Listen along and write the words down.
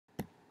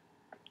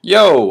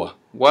Yo,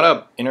 what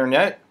up,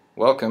 internet?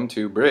 Welcome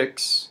to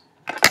Bricks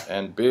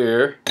and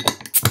Beer,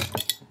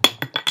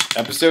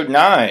 episode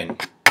 9.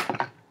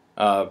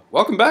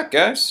 Welcome back,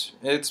 guys.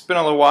 It's been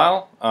a little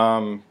while.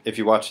 If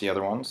you watched the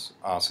other ones,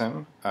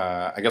 awesome.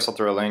 I guess I'll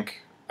throw a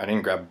link. I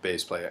didn't grab a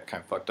base plate. I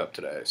kind of fucked up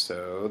today,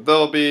 so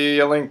there'll be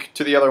a link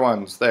to the other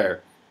ones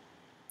there.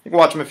 You can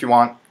watch them if you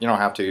want. You don't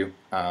have to.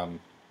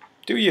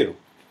 Do you?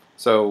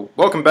 So,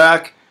 welcome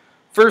back.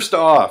 First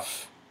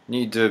off,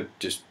 need to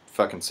just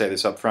fucking say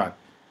this up front.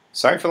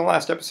 Sorry for the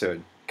last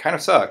episode. Kind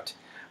of sucked.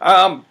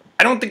 I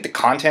don't think the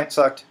content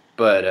sucked,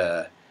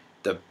 but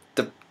the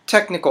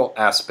technical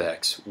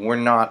aspects were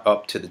not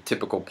up to the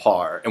typical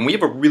par, and we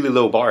have a really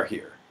low bar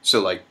here.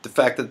 So like the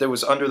fact that there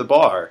was under the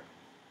bar,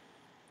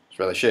 it's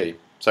really shitty.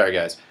 Sorry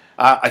guys.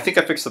 I think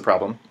I fixed the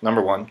problem.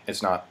 Number one,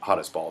 it's not hot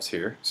as balls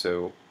here,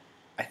 so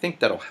I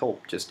think that'll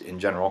help just in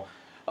general.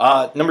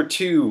 Number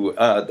two,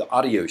 the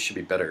audio should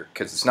be better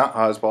because it's not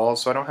hot as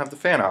balls, so I don't have the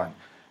fan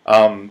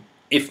on.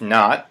 If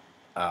not,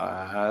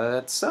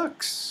 that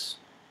sucks.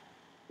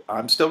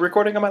 I'm still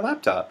recording on my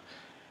laptop.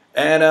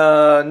 And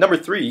number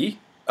three,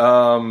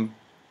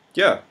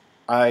 yeah,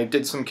 I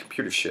did some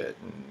computer shit,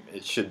 and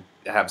it should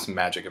have some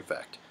magic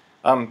effect.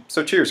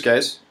 So cheers,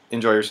 guys.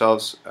 Enjoy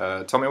yourselves.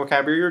 Tell me what kind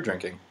of beer you're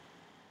drinking.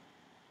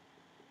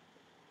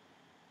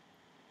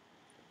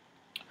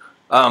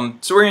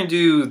 So we're going to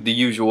do the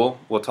usual.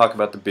 We'll talk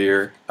about the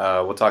beer.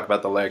 We'll talk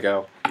about the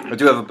Lego. I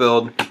do have a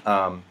build.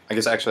 I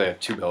guess actually I have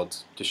two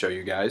builds to show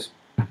you guys.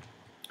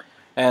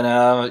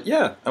 And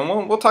yeah, and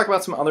we'll talk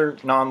about some other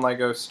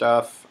non-Lego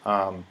stuff.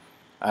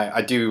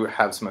 I do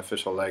have some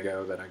official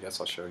Lego that I guess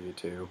I'll show you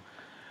too.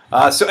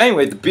 So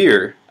anyway, the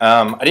beer.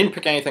 I didn't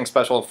pick anything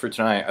special for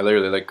tonight. I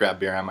literally like grab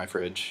beer out of my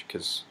fridge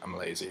because I'm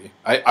lazy.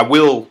 I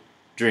will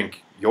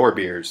drink your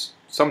beers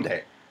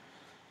someday.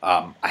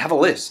 I have a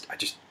list.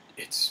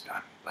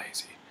 I'm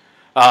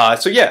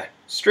lazy. So yeah,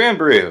 Strand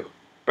Brew.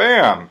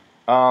 Bam.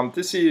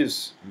 This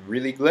is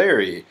really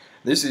glary.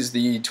 This is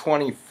the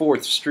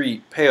 24th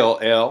Street Pale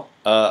Ale.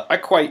 I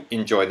quite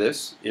enjoy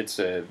this. It's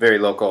very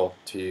local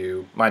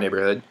to my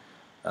neighborhood.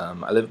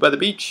 I live by the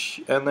beach,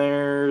 and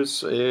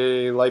there's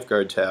a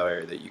lifeguard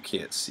tower that you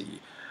can't see.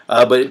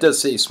 But it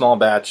does say small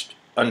batch,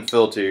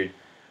 unfiltered.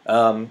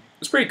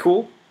 It's pretty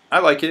cool. I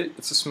like it.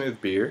 It's a smooth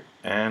beer.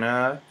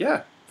 And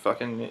yeah,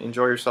 fucking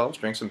enjoy yourselves.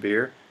 Drink some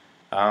beer.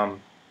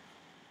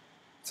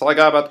 That's all I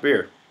got about the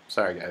beer.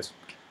 Sorry, guys.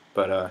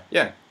 But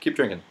yeah, keep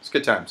drinking. It's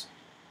good times.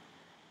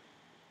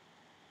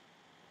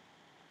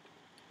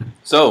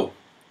 So,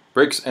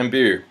 bricks and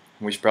beer.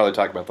 We should probably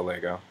talk about the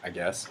Lego, I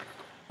guess.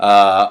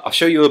 I'll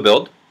show you a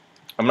build.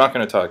 I'm not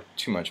going to talk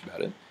too much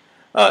about it.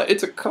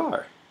 It's a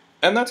car,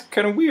 and that's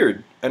kind of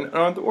weird and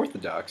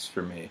unorthodox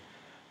for me.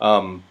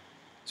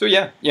 So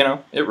yeah, you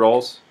know, it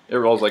rolls. It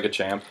rolls like a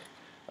champ.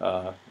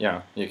 You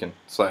know, you can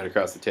slide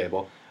across the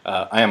table.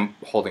 I am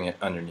holding it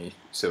underneath,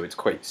 so it's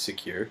quite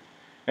secure.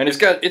 And it's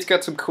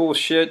got some cool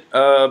shit.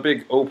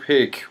 Big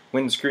opaque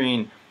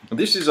windscreen.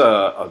 This is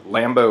a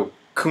Lambo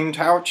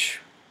Countach.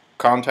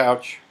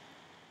 Countach.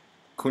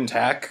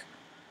 I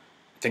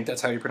think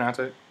that's how you pronounce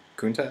it.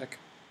 Countach.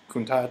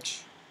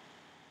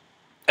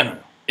 I don't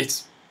know.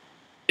 It's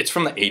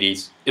from the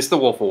 80s. It's the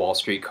Wolf of Wall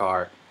Street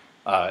car.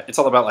 It's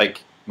all about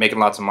like making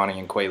lots of money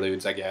in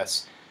Quaaludes, I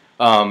guess.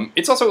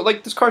 It's also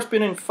like this car's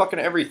been in fucking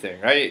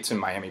everything, right? It's in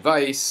Miami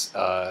Vice,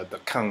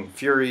 the Kung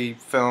Fury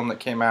film that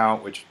came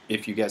out, which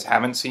if you guys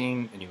haven't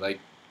seen and you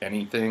like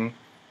anything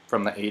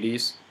from the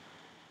 80s,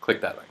 click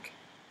that link.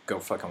 Go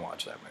fucking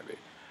watch that movie.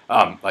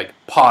 Like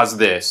pause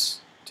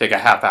this, take a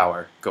half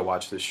hour, go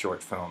watch this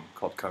short film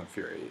called Kung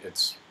Fury.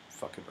 It's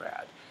fucking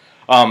rad.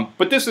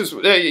 But this is,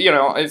 you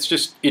know,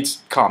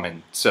 it's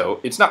common. So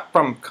it's not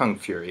from Kung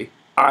Fury.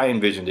 I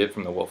envisioned it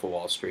from the Wolf of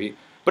Wall Street.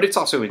 But it's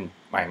also in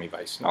Miami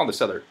Vice and all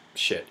this other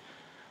shit.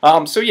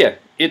 So yeah,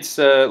 it's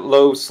a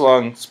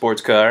low-slung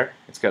sports car.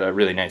 It's got a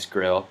really nice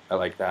grill. I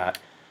like that.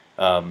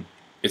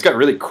 It's got a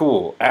really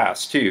cool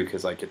ass, too,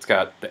 because like it's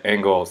got the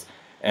angles.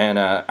 And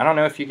I don't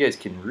know if you guys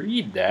can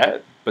read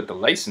that, but the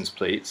license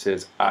plate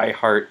says I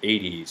Heart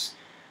 80s,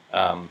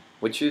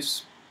 which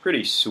is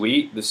pretty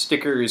sweet. The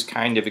sticker is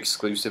kind of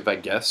exclusive, I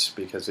guess,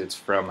 because it's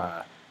from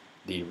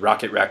the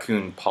Rocket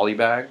Raccoon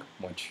polybag,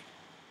 which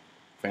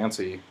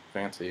fancy.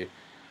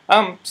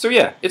 So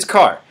yeah, it's a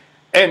car.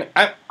 And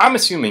I'm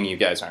assuming you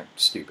guys aren't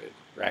stupid,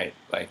 right?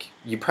 Like,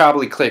 you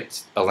probably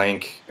clicked a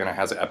link and it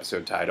has an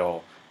episode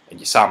title, and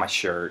you saw my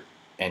shirt,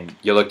 and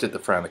you looked at the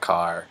front of the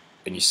car,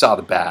 and you saw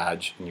the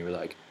badge, and you were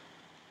like,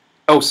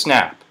 oh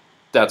snap,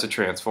 that's a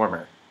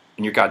Transformer.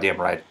 And you're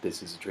goddamn right,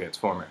 this is a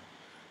Transformer.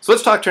 So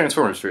let's talk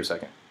Transformers for a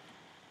second.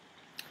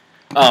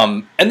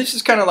 And this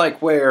is kind of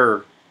like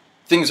where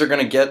things are going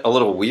to get a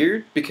little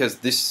weird, because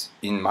this,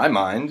 in my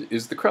mind,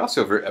 is the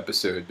crossover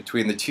episode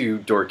between the two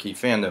dorky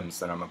fandoms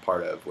that I'm a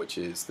part of, which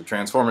is the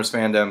Transformers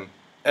fandom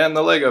and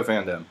the Lego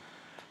fandom.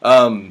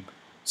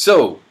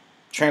 So,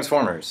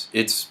 Transformers.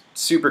 It's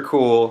super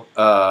cool.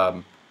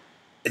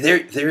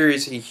 There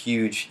is a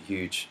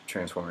huge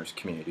Transformers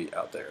community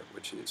out there,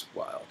 which is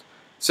wild.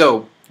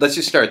 So, let's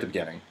just start at the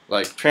beginning.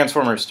 Like,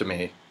 Transformers to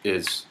me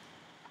is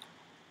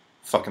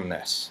fucking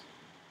this.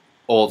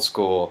 Old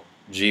school,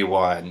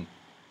 G1,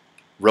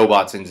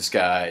 robots in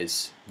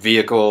disguise,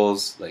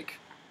 vehicles, like,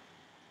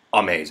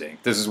 amazing.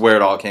 This is where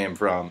it all came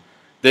from.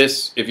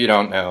 This, if you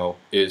don't know,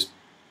 is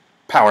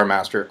Power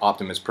Master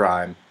Optimus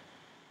Prime.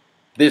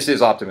 This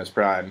is Optimus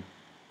Prime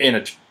in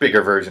a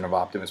bigger version of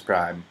Optimus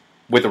Prime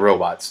with a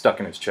robot stuck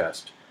in his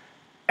chest.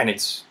 And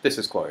this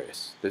is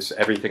glorious.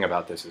 Everything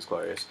about this is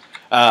glorious.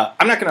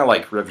 I'm not gonna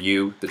like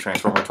review the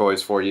Transformer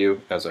toys for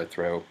you as I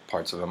throw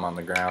parts of them on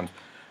the ground.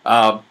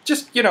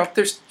 Just,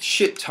 there's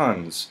shit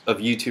tons of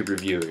YouTube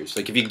reviewers.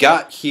 Like, if you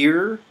got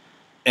here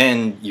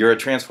and you're a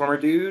Transformer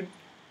dude,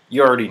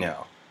 you already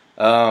know.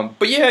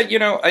 But yeah,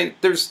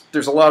 there's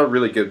a lot of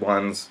really good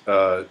ones.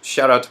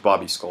 Shout out to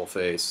Bobby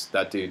Skullface.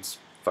 That dude's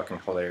fucking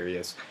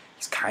hilarious.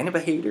 He's kind of a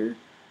hater,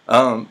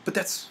 but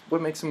that's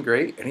what makes him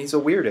great. And he's a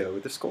weirdo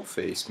with a skull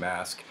face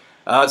mask.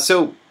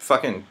 So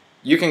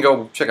you can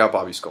go check out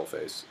Bobby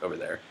Skullface over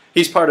there.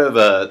 He's part of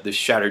the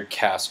Shattered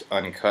Cast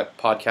Uncut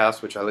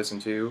podcast, which I listen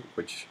to,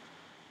 which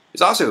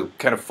is also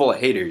kind of full of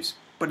haters,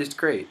 but it's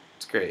great.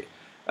 It's great.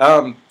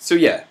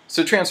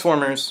 So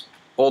Transformers,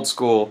 old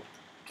school.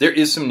 There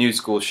is some new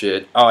school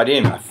shit. Oh,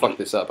 I fucked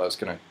this up. I was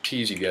going to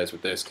tease you guys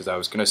with this because I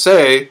was going to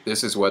say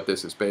this is what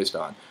this is based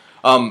on.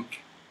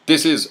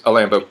 This is a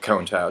Lambo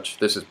Countach.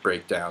 This is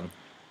Breakdown.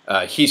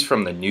 He's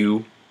from the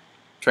new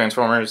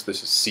Transformers.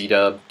 This is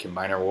C-Dub,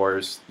 Combiner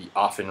Wars, the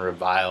often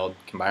reviled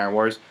Combiner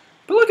Wars.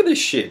 But look at this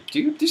shit,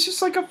 dude. This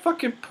is like a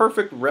fucking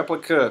perfect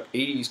replica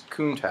 80s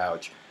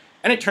Countach.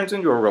 And it turns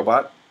into a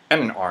robot,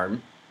 and an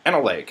arm, and a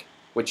leg.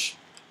 Which,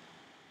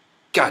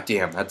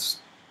 goddamn, that's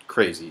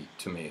crazy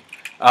to me.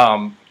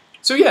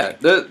 So yeah,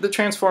 the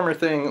Transformer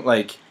thing,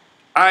 like,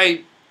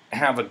 I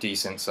have a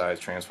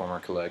decent-sized Transformer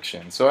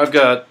collection. So I've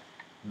got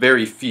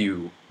very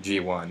few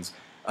G1s.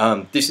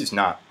 This is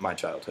not my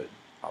childhood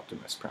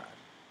Optimus Prime.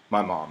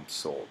 My mom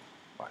sold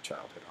my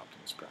childhood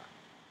Optimus Prime.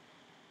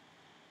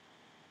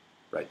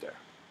 Right there.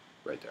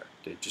 Right there.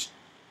 It just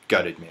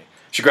gutted me.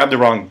 She grabbed the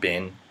wrong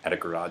bin at a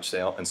garage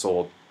sale and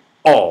sold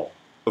all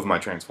of my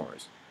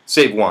Transformers.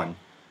 Save one.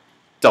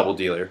 Double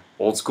dealer.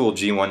 Old school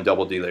G1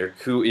 double dealer.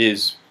 Who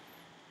is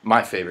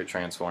my favorite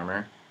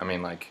Transformer. I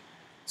mean, like...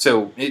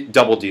 So,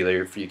 double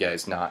dealer for you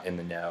guys not in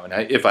the know.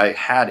 And if I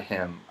had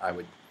him, I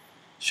would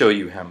show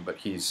you him, but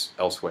he's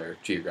elsewhere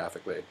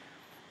geographically.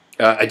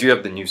 I do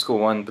have the new school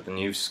one, but the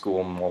new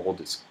school mold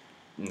is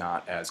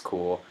not as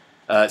cool.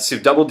 So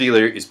Double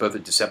Dealer is both a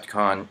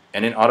Decepticon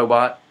and an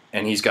Autobot,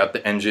 and he's got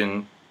the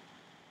engine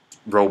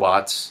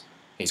robots.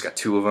 He's got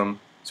two of them.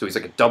 So he's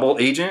like a double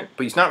agent,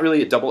 but he's not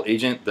really a double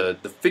agent. The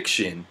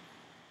fiction,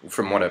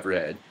 from what I've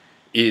read,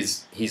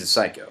 is he's a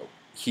psycho.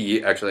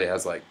 He actually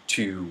has like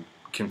two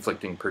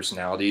conflicting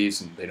personalities,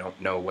 and they don't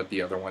know what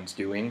the other one's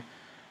doing,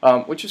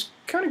 which is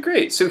kind of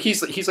great. So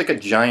he's like a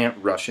giant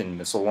Russian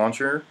missile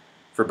launcher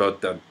for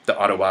both the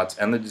Autobots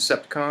and the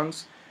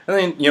Decepticons. And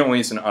then, when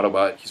he's an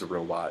Autobot, he's a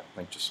robot,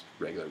 like just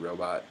regular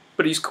robot.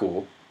 But he's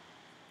cool.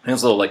 And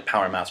his little, like,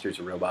 Power Master's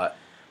a robot.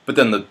 But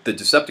then the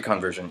Decepticon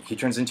version, he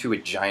turns into a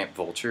giant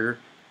vulture,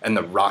 and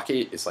the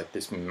rocket is like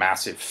this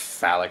massive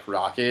phallic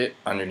rocket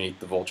underneath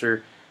the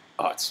vulture.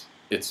 Oh,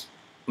 it's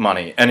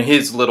money. And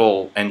his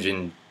little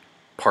engine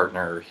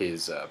partner,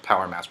 his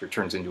Power Master,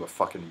 turns into a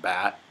fucking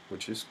bat,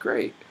 which is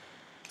great.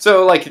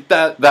 So, like,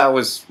 that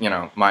was,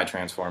 my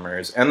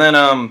Transformers. And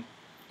then,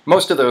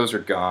 most of those are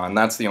gone.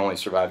 That's the only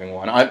surviving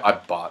one. I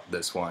bought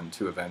this one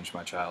to avenge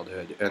my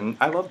childhood, and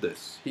I love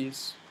this.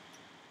 He's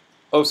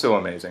oh so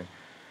amazing.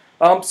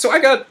 So I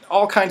got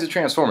all kinds of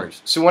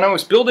Transformers. So when I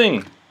was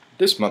building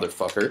this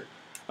motherfucker,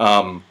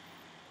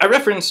 I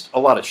referenced a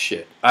lot of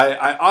shit.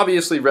 I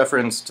obviously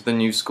referenced the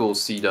new school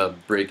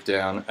C-Dub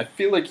breakdown. I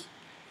feel like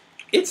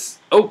it's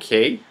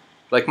okay.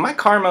 Like, my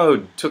car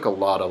mode took a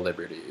lot of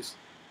liberties.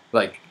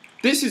 Like,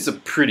 this is a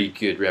pretty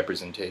good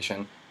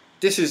representation.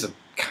 This is a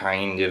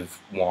kind of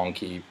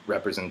wonky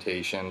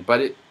representation,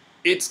 but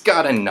it's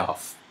got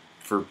enough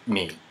for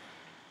me.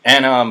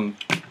 And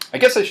I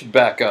guess I should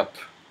back up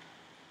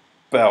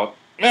about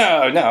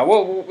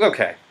well,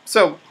 okay.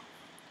 So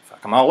fuck,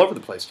 I'm all over the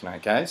place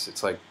tonight, guys.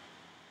 It's like,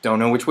 don't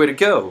know which way to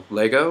go.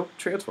 Lego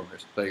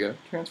Transformers.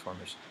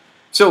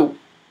 So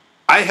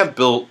I have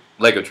built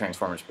Lego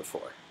Transformers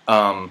before.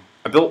 I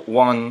built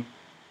one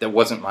that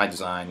wasn't my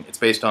design. It's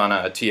based on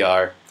a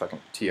TR.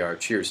 Fucking TR,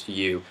 cheers to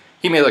you.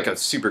 He made like a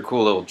super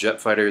cool little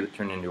jet fighter that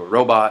turned into a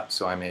robot,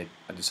 so I made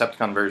a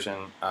Decepticon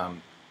version.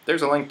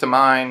 There's a link to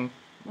mine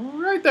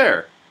right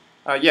there.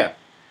 Yeah.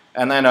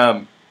 And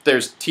then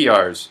there's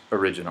TR's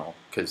original,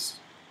 because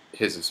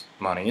his is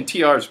money. And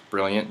TR's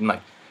brilliant, and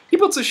like, he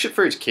builds this shit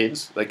for his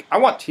kids. Like, I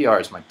want TR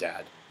as my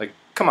dad. Like,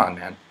 come on,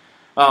 man.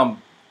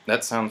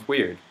 That sounds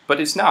weird, but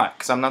it's not,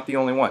 because I'm not the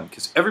only one.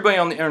 Because everybody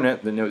on the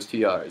internet that knows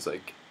TR is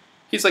like,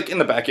 he's like in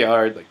the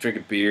backyard, like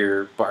drinking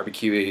beer,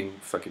 barbecuing,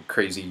 fucking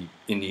crazy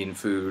Indian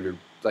food, or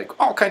like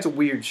all kinds of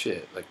weird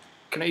shit. Like,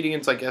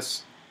 Canadians, I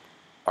guess,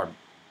 are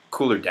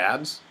cooler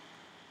dads.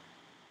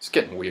 It's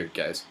getting weird,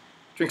 guys.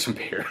 Drink some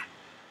beer.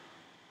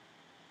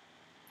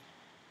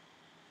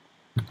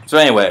 So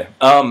anyway,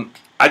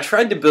 I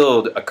tried to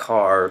build a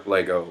car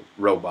Lego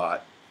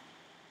robot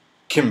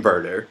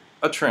converter,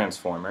 a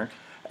transformer,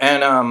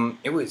 and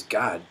it was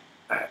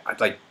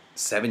like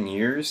 7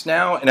 years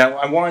now, and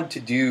I wanted to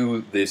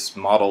do this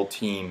model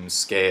team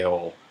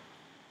scale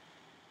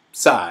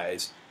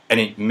size, and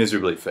it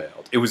miserably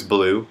failed. It was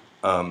blue.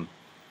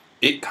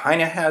 It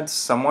kind of had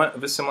somewhat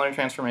of a similar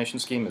transformation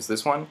scheme as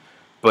this one,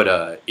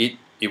 but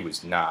it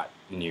was not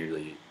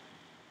nearly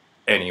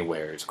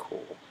anywhere as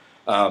cool.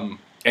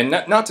 And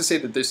not to say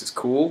that this is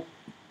cool,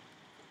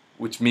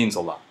 which means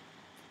a lot.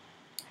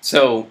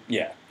 So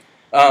yeah,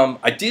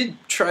 I did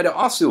try to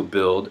also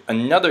build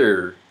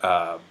another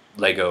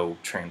Lego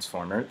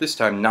transformer. This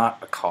time not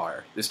a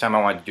car. This time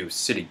I wanted to do a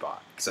city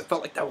bot because I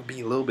felt like that would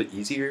be a little bit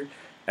easier,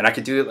 and I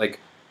could do it like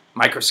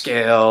micro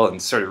scale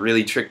and sort of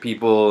really trick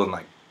people and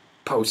like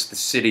post the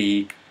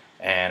city,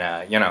 and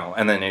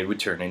and then it would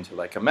turn into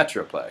like a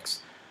metroplex.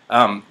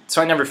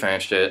 So I never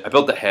finished it. I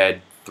built the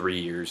head 3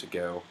 years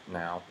ago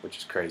now, which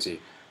is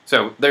crazy.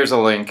 So there's a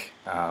link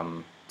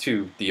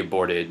to the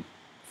aborted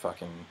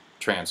fucking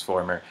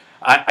transformer.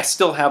 I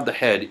still have the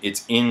head.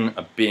 It's in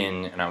a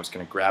bin, and I was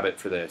going to grab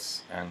it for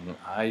this, and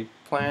I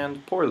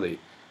planned poorly.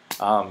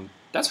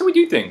 That's how we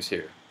do things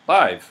here.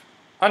 Live,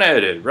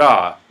 unedited,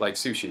 raw, like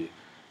sushi.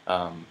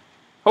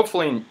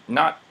 Hopefully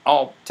not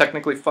all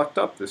technically fucked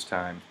up this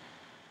time.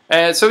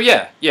 So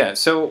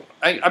so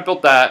I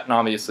built that, and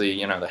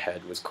obviously, the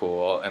head was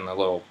cool, and the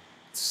little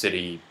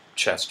city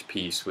chest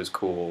piece was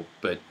cool,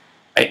 but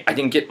I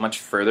didn't get much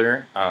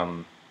further.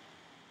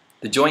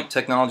 The joint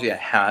technology I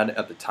had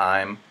at the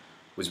time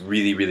was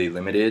really, really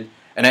limited,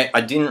 and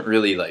I didn't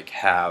really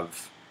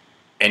have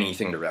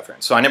anything to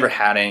reference. So I never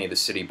had any of the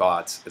city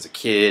bots as a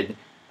kid.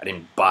 I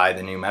didn't buy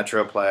the new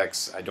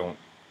Metroplex. I don't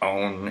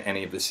own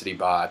any of the city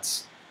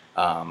bots.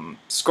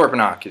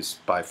 Scorponok is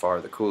by far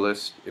the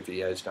coolest. If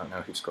you guys don't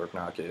know who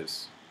Scorponok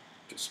is,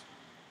 just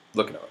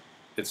look it up.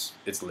 It's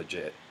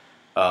legit.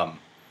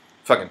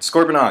 Fucking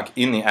Scorponok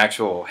in the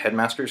actual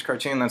Headmasters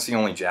cartoon, that's the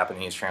only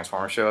Japanese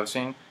Transformer show I've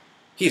seen.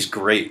 He's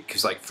great,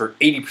 because for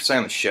 80%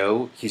 of the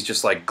show, he's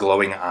just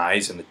glowing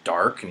eyes in the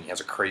dark, and he has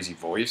a crazy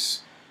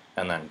voice,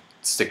 and then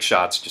stick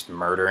shots just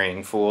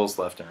murdering fools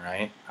left and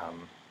right.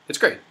 It's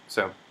great.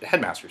 So, the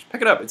Headmasters,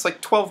 pick it up. It's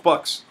like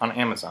 $12 on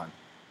Amazon.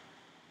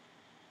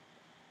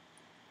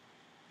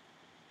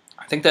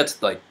 I think that's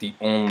the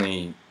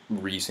only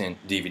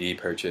recent DVD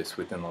purchase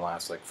within the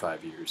last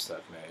 5 years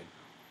that I've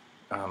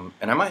made.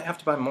 And I might have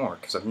to buy more,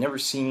 because I've never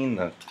seen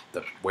the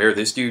Where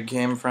This Dude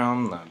Came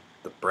From,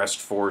 the Breast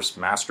Force,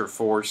 Master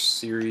Force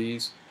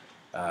series.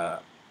 I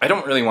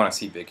don't really want to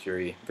see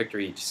Victory.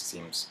 Victory just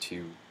seems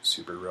too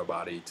super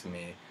robot-y to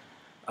me.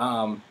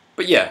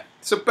 But yeah,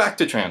 so back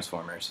to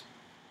Transformers.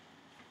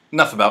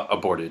 Enough about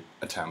aborted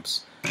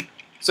attempts.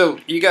 So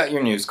you got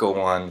your new school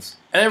ones,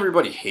 and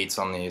everybody hates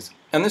on these,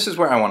 and this is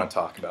where I want to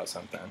talk about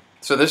something.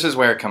 So this is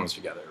where it comes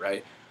together,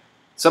 right?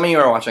 Some of you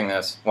are watching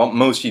this, well,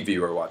 most of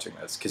you are watching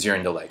this because you're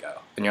into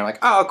Lego. And you're like,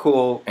 oh,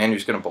 cool,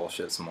 Andrew's going to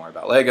bullshit some more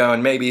about Lego,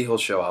 and maybe he'll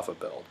show off a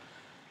build.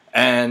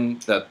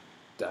 And that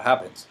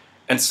happens.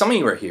 And some of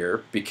you are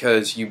here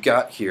because you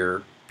got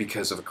here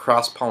because of a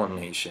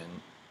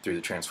cross-pollination through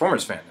the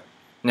Transformers fandom.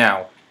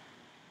 Now,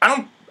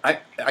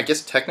 I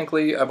guess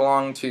technically I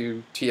belong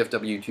to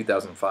TFW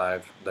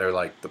 2005. They're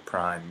the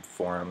prime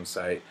forum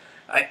site.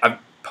 I've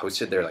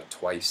posted there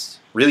twice,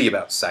 really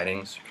about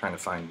sightings, trying to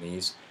find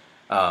these.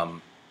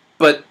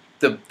 But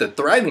the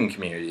thriving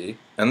community,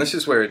 and this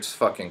is where it's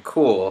fucking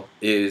cool,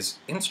 is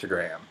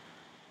Instagram.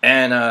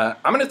 And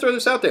I'm going to throw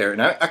this out there,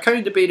 and I kind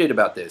of debated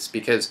about this,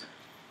 because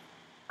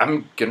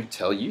I'm going to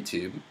tell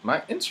YouTube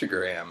my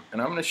Instagram,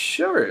 and I'm going to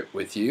share it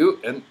with you,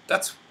 and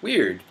that's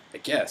weird, I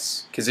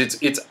guess, because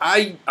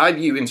I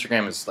view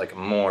Instagram as a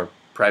more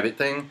private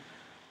thing,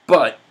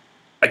 but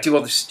I do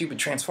all this stupid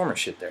Transformer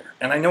shit there,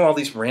 and I know all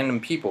these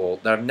random people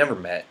that I've never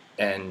met,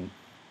 and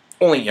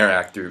only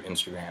interact through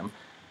Instagram.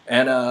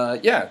 And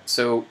yeah,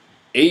 so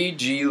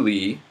A.G.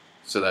 Lee,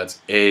 so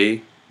that's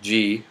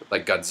A.G.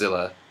 like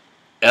Godzilla,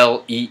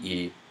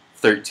 L-E-E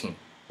 13,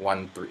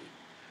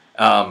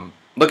 1-3.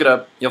 Look it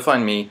up, you'll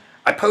find me.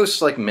 I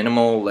post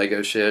minimal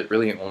Lego shit,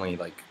 really only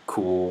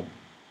cool,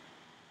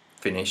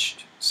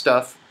 finished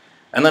stuff.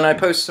 And then I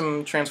post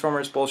some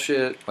Transformers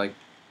bullshit,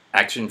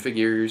 action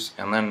figures,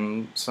 and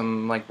then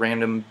some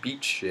random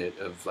beach shit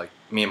of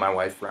me and my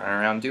wife running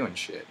around doing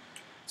shit.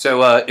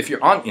 So if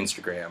you're on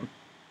Instagram,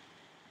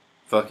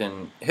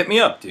 fucking hit me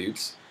up,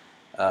 dudes.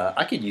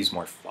 I could use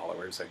more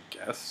followers, I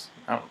guess.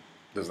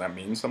 Does that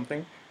mean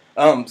something?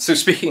 So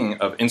speaking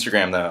of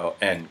Instagram, though,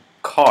 and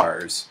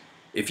cars,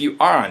 if you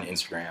are on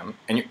Instagram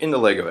and you're into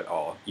Lego at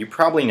all, you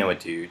probably know a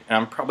dude, and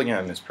I'm probably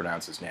going to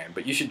mispronounce his name,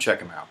 but you should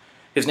check him out.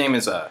 His name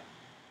is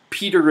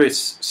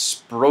Peterus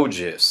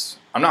Sprogis.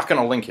 I'm not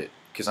going to link it,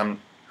 because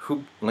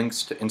who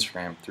links to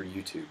Instagram through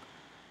YouTube?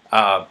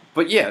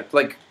 But yeah,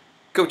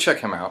 go check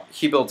him out.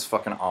 He builds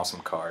fucking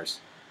awesome cars.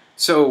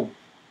 So,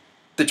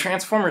 the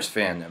Transformers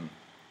fandom,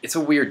 it's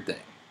a weird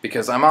thing,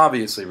 because I'm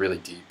obviously really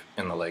deep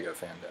in the Lego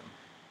fandom.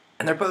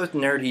 And they're both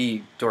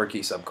nerdy,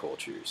 dorky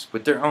subcultures,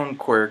 with their own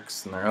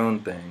quirks and their own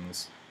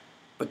things.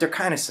 but they're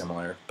kind of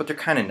similar, but they're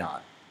kind of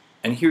not.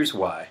 And here's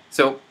why.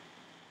 So,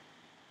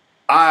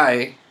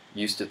 I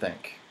used to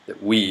think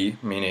that we,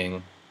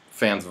 meaning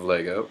fans of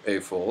Lego,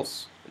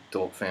 AFOLs,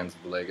 adult fans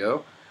of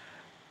Lego,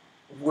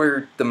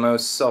 were the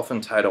most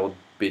self-entitled,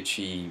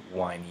 bitchy,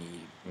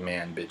 whiny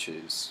man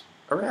bitches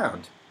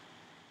around.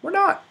 We're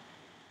not.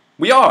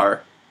 We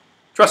are.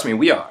 Trust me,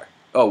 we are.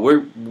 Oh,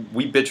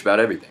 we bitch about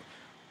everything.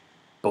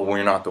 But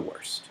we're not the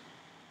worst.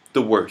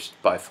 The worst,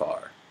 by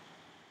far,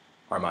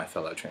 are my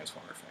fellow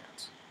Transformer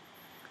fans.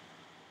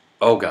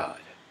 Oh God.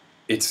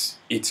 It's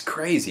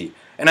crazy.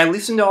 And I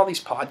listen to all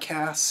these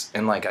podcasts,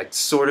 and like I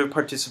sort of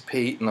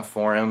participate in the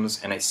forums,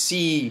 and I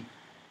see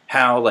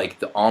how like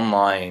the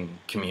online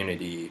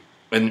community,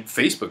 and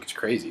Facebook is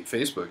crazy.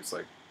 Facebook is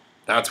like,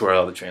 that's where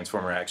all the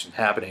Transformer action's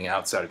happening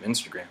outside of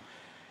Instagram.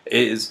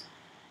 It's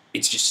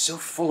just so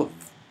full of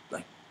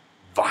like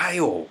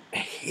vile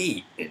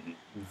hate and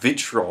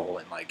vitriol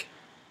and like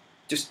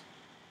just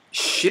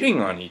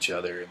shitting on each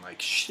other and like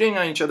shitting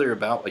on each other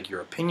about like your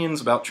opinions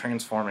about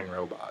transforming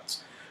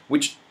robots,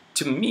 which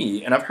to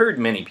me, and I've heard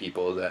many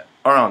people that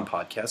are on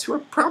podcasts who are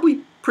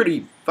probably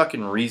pretty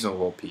fucking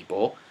reasonable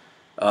people.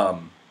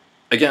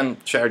 Again,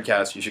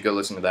 Sharedcast, you should go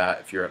listen to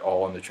that if you're at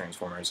all into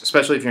Transformers,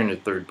 especially if you're into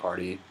third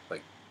party.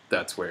 Like,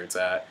 that's where it's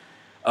at.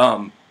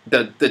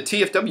 The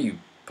TFW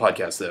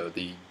podcast, though,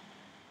 the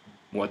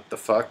what the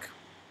fuck?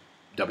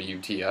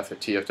 WTF at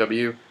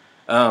TFW.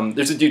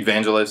 There's a dude,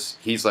 Vangelis.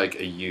 He's like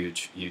a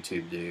huge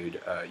YouTube dude.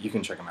 You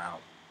can check him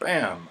out.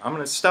 Bam! I'm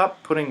going to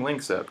stop putting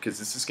links up because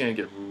this is going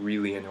to get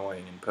really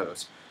annoying in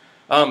post.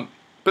 But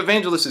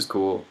Vangelis is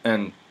cool,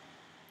 and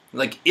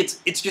like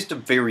it's just a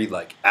very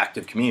like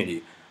active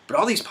community. But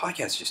all these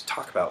podcasts just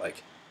talk about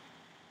like,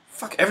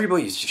 fuck,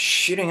 everybody's just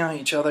shitting on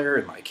each other,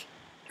 and like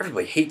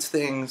everybody hates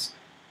things.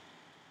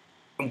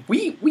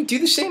 We do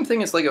the same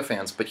thing as Lego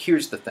fans, but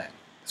here's the thing.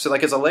 So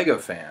like as a Lego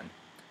fan,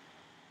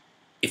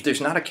 if there's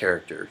not a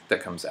character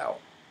that comes out,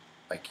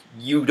 like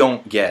you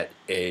don't get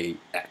a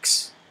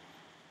X.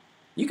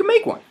 You can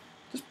make one.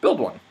 Just build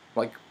one.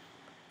 Like,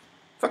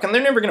 fucking,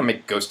 they're never gonna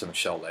make Ghost in the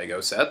Shell Lego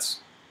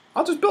sets.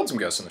 I'll just build some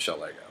Ghost in the Shell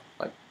Lego.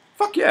 Like,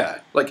 fuck yeah.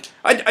 Like,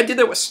 I did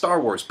that with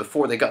Star Wars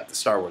before they got the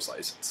Star Wars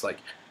license. Like,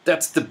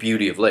 that's the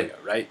beauty of Lego,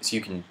 right? So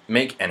you can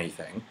make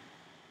anything.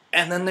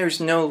 And then there's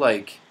no,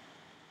 like,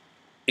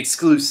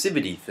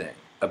 exclusivity thing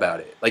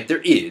about it. Like,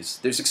 there's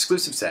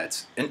exclusive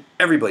sets, and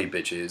everybody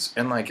bitches.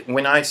 And, like,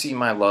 when I see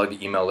my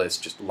lug email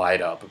list just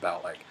light up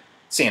about, like,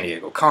 San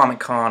Diego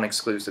Comic-Con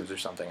exclusives or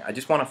something, I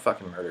just want to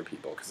fucking murder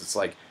people, because it's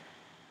like,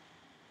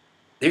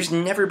 there's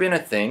never been a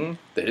thing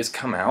that has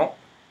come out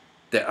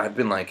that I've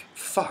been like,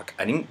 fuck,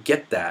 I didn't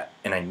get that,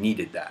 and I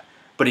needed that.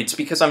 But it's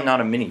because I'm not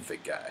a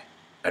minifig guy.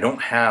 I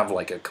don't have,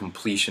 like, a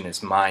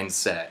completionist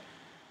mindset.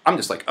 I'm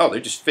just like, oh,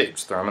 they're just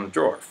figs, throw them in the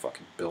drawer,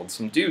 fucking build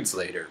some dudes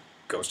later,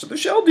 Ghost of the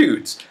Shell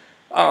dudes.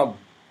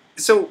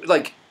 So,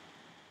 like,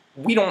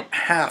 we don't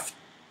have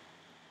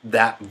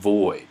that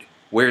void.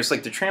 Whereas,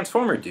 like, the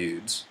Transformer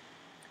dudes,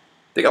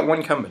 they got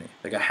one company.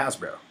 They got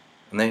Hasbro.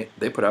 And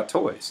they put out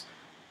toys.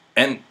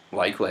 And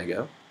like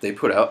Lego, they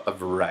put out a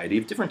variety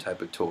of different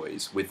type of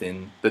toys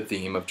within the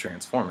theme of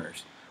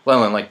Transformers. Let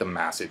alone like the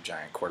massive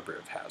giant corporate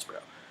of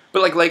Hasbro.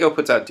 But like Lego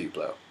puts out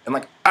Duplo. And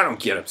like I don't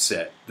get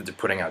upset that they're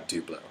putting out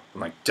Duplo.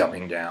 I'm like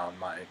dumbing down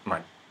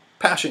my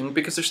passion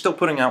because they're still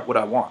putting out what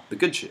I want, the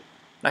good shit.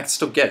 And I can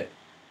still get it.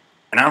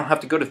 And I don't have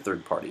to go to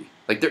third party.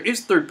 Like there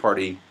is third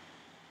party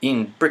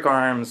in Brick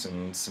Arms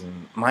and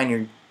some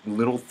minor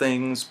little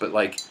things, but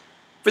like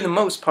for the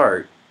most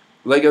part,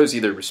 Lego's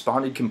either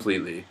responded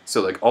completely,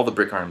 so like all the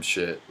Brick Arms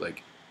shit,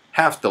 like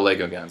half the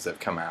Lego guns that have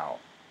come out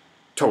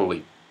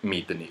totally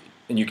meet the need.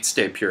 And you can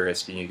stay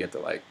purist and you get to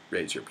like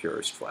raise your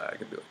purist flag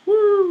and be like,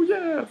 woo,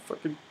 yeah,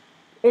 fucking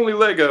only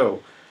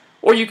Lego.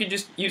 Or you could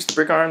just use the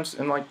Brick Arms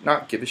and like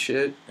not give a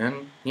shit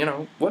and, you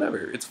know, whatever,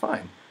 it's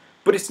fine.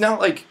 But it's not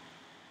like,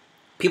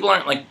 people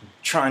aren't like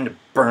trying to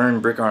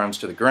burn Brick Arms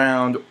to the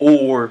ground,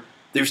 or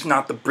there's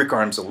not the Brick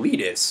Arms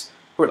elitists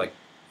who are like,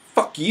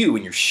 fuck you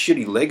and your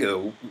shitty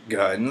Lego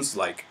guns,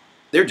 like,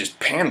 they're just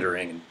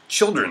pandering and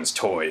children's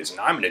toys, and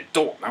I'm an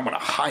adult, and I want a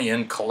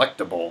high-end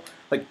collectible.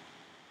 Like,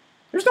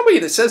 there's nobody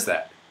that says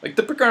that. Like,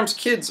 the Brick Arms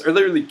kids are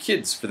literally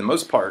kids for the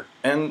most part,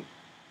 and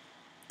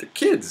they're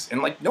kids,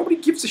 and, like, nobody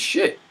gives a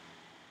shit.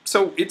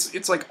 So,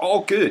 it's like,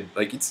 all good.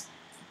 Like, it's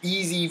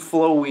easy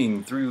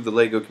flowing through the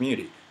Lego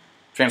community.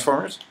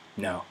 Transformers?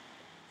 No.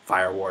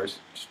 Fire Wars?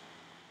 Just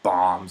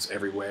bombs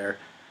everywhere.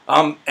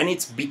 And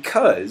it's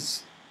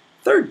because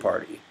third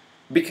party.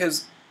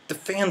 Because the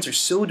fans are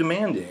so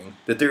demanding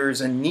that there is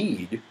a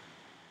need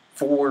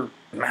for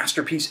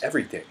masterpiece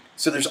everything.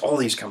 So there's all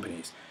these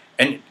companies.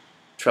 And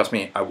trust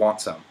me, I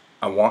want some.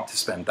 I want to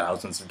spend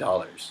thousands of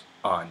dollars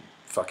on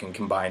fucking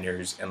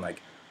combiners and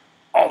like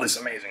all this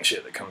amazing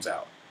shit that comes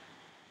out.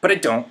 But I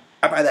don't.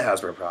 I buy the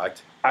Hasbro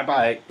product. I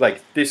buy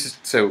like this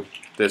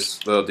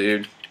little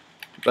dude.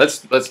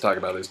 Let's talk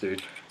about this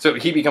dude. So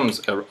he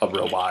becomes a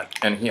robot,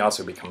 and he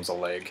also becomes a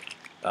leg.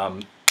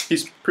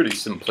 He's pretty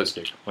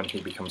simplistic when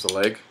he becomes a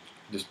leg.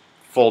 Just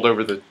fold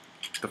over the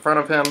front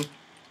of him.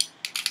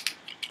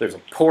 There's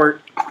a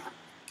port.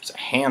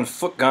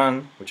 hand-foot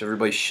gun, which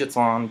everybody shits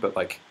on, but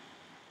like,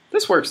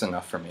 this works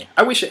enough for me.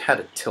 I wish it had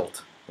a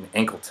tilt, an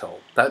ankle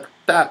tilt.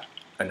 That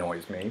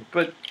annoys me,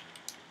 but,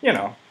 you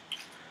know.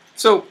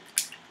 So,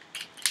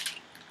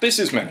 this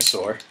is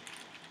Minosaur.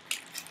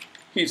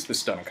 He's the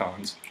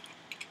Stunticons.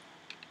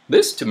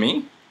 This, to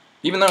me,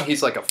 even though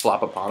he's like a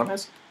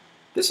flopopotamus,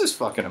 this is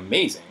fucking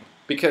amazing.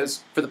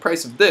 Because for the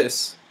price of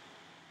this,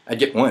 I'd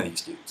get one of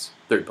these dudes,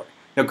 third party.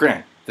 Now,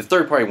 granted, the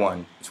third party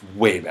one is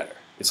way better.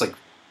 It's like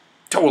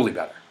totally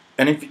better.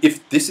 And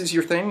if this is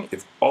your thing,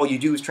 if all you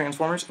do is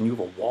Transformers and you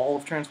have a wall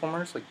of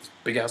Transformers, like this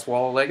big ass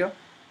wall of Lego,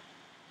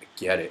 I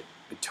get it.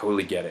 I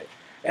totally get it.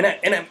 And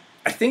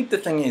I think the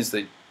thing is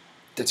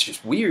that's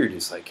just weird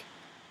is like,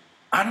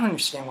 I don't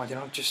understand why they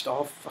don't just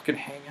all fucking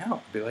hang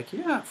out and be like,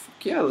 yeah,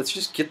 fuck yeah, let's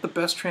just get the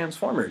best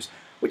Transformers,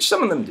 which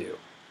some of them do.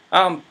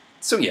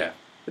 So yeah,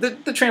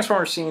 the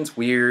Transformer scene's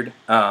weird.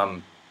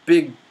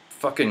 Big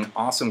fucking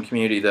awesome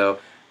community though.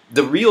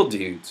 The real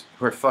dudes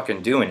who are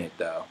fucking doing it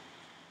though,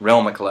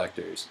 Realm of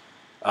Collectors.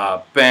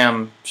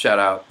 Bam, shout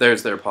out.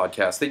 There's their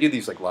podcast. They do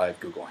these like live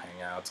Google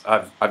Hangouts.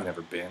 I've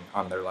never been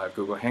on their live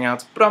Google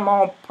Hangouts, but I'm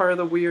all part of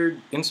the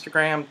weird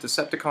Instagram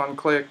Decepticon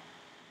clique,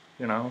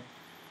 you know,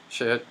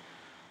 shit.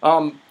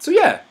 So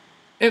yeah,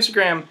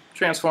 Instagram,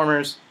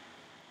 Transformers,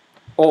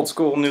 old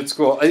school, new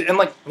school, and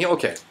like, you know,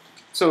 okay.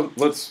 So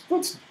let's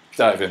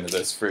dive into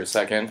this for a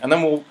second, and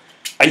then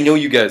I know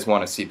you guys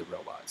want to see the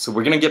robot, so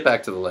we're gonna get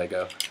back to the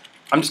Lego.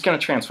 I'm just gonna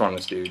transform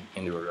this dude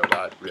into a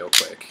robot real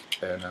quick,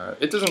 and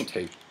it doesn't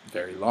take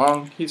very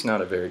long. He's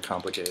not a very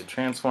complicated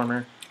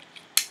transformer.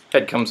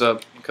 Head comes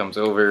up, comes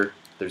over.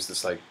 There's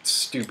this like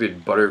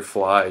stupid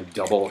butterfly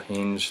double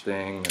hinge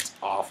thing that's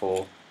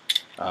awful.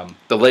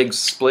 The legs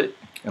split,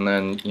 and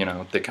then, you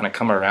know, they kind of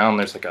come around.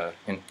 There's like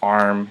an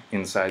arm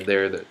inside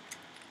there that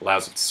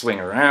allows it to swing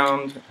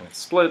around, and it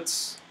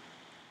splits,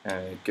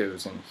 and it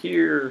goes in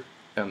here,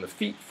 and the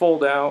feet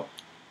fold out,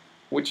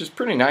 which is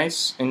pretty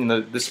nice. And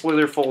the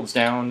splitter folds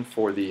down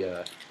for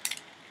the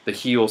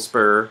heel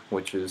spur,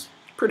 which is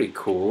pretty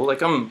cool.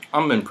 Like,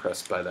 I'm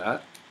impressed by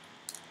that.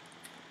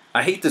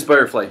 I hate this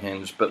butterfly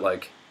hinge, but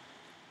like,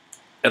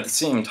 at the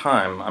same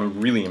time,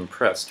 I'm really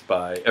impressed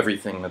by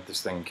everything that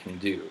this thing can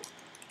do.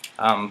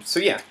 So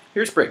yeah,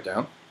 here's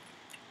breakdown.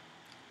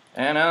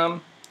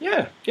 And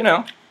yeah, you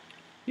know,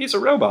 he's a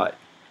robot.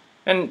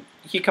 And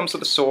he comes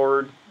with a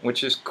sword,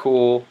 which is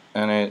cool,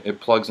 and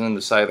it plugs into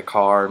the side of the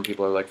car, and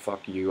people are like,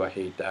 fuck you, I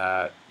hate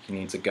that. He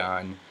needs a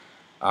gun.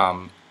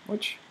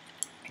 Which,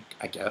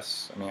 I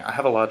guess, I mean, I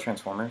have a lot of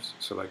Transformers,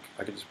 so like,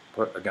 I could just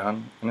put a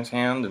gun in his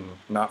hand and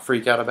not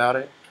freak out about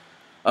it.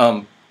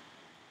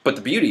 But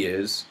the beauty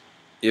is,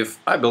 if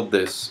I build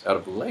this out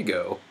of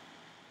Lego,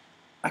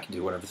 I can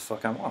do whatever the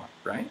fuck I want,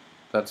 right?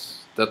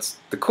 That's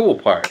the cool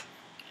part.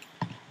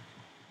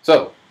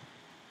 So,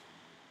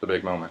 the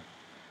big moment.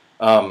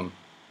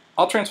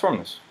 I'll transform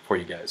this for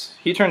you guys.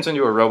 He turns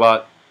into a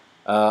robot.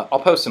 I'll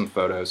post some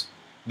photos.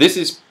 This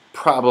is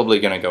probably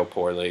going to go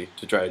poorly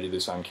to try to do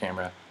this on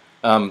camera.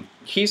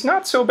 He's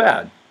not so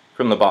bad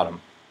from the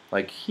bottom.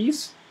 Like,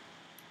 he's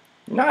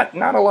not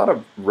a lot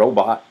of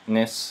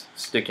robotness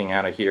sticking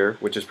out of here,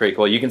 which is pretty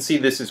cool. You can see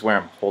this is where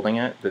I'm holding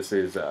it. This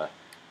is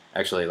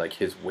actually like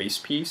his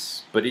waist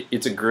piece, but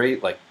it's a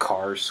great like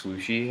car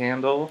swooshy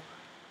handle.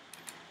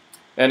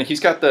 And he's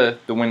got the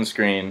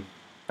windscreen,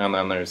 and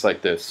then there's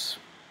like this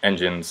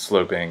engine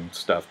sloping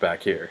stuff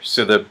back here.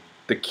 So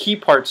the key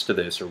parts to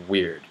this are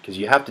weird, because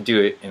you have to do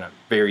it in a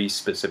very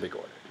specific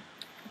order.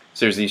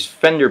 So there's these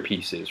fender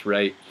pieces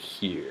right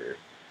here,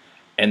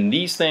 and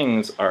these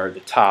things are the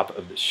top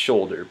of the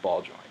shoulder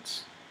ball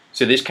joints.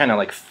 So this kind of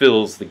like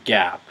fills the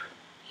gap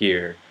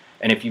here,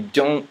 and if you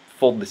don't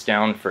fold this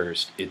down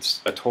first,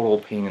 it's a total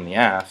pain in the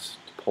ass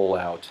to pull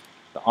out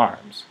the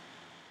arms.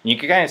 And you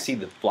can kind of see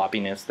the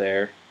floppiness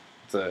there.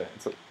 It's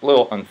a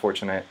little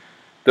unfortunate.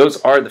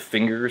 Those are the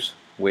fingers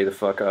way the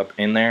fuck up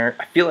in there.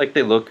 I feel like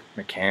they look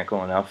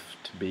mechanical enough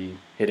to be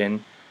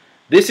hidden.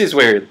 This is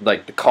where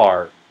like the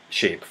car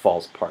shape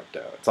falls apart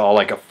though. It's all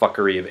like a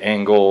fuckery of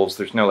angles.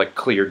 There's no like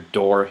clear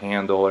door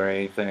handle or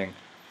anything.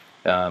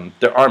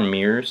 There are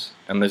mirrors,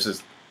 and this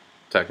is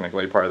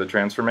technically part of the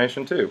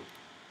transformation too.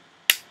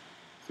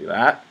 See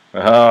that?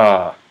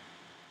 Ah,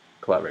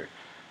 clever.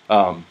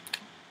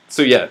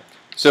 So yeah,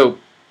 so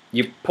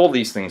you pull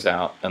these things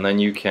out, and then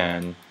you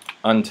can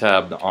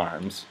untab the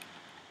arms,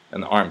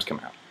 and the arms come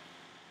out.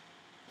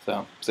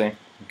 So, see? It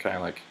kind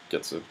of like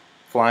gets a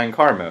flying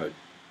car mode.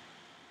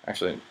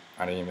 Actually,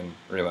 I didn't even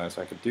realize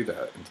I could do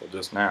that until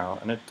just now,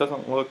 and it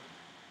doesn't look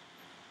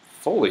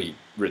fully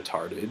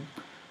retarded.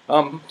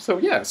 So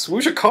yeah,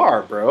 swoosh a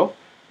car, bro.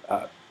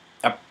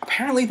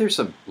 Apparently there's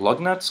a lug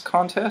nuts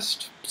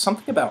contest,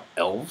 something about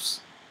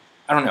elves.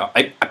 I don't know.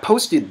 I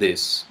posted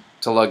this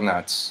to lug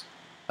nuts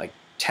like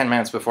 10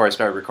 minutes before I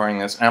started recording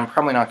this, and I'm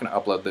probably not going to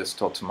upload this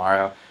till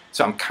tomorrow.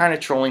 So I'm kind of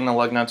trolling the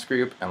lug nuts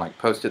group and like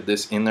posted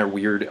this in their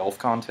weird elf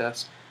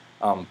contest.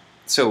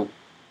 So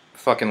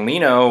fucking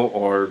Lino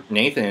or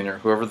Nathan or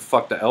whoever the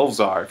fuck the elves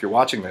are, if you're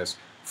watching this,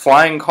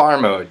 flying car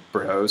mode,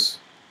 bros.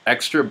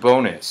 Extra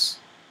bonus.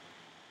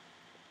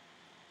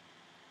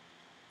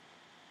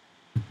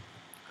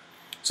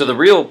 So the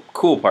real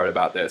cool part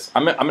about this,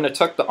 I'm going to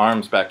tuck the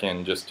arms back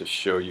in just to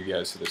show you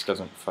guys so this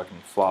doesn't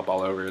fucking flop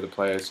all over the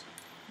place.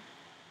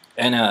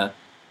 And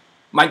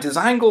my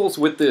design goals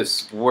with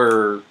this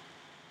were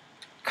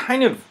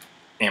kind of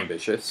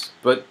ambitious,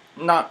 but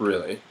not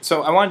really.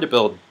 So I wanted to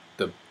build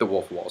the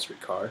Wolf of Wall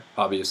Street car,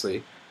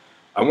 obviously.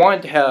 I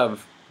wanted to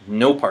have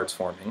no parts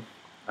forming.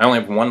 I only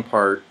have one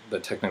part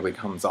that technically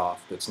comes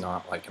off that's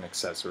not like an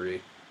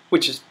accessory,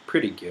 which is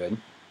pretty good.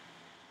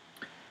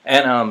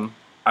 And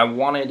I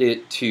wanted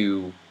it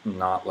to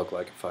not look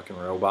like a fucking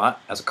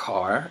robot as a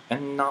car,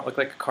 and not look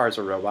like a car as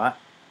a robot.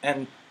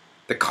 And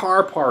the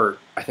car part,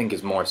 I think,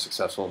 is more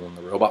successful than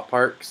the robot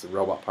part, because the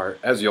robot part,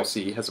 as you'll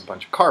see, has a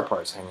bunch of car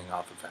parts hanging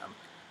off of them,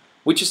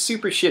 which is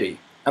super shitty.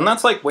 And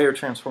that's like where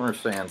Transformers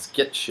fans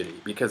get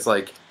shitty, because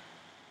like,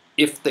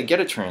 if they get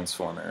a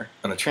Transformer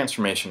and the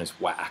transformation is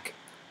whack,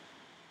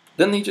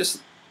 then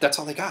that's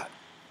all they got.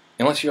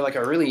 Unless you're like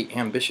a really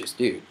ambitious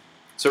dude.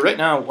 So right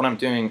now, what I'm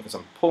doing is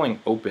I'm pulling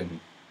open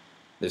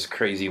this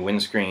crazy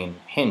windscreen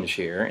hinge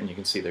here, and you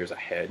can see there's a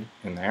head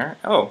in there.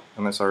 Oh,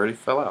 and this already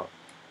fell out.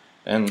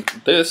 And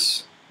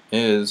this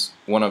is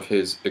one of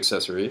his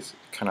accessories.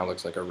 It kind of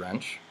looks like a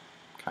wrench,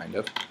 kind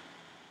of.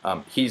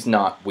 He's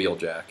not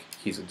Wheeljack,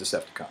 he's a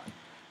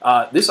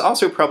Decepticon. This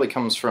also probably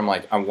comes from,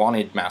 like, I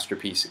wanted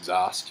Masterpiece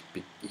exhaust.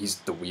 He's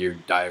the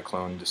weird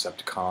Diaclone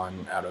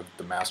Decepticon out of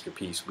the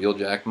Masterpiece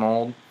Wheeljack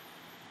mold.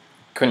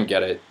 Couldn't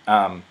get it.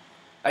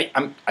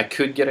 I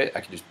could get it, I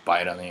could just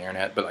buy it on the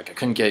internet, but like I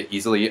couldn't get it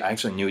easily. I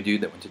actually knew a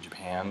dude that went to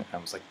Japan, and I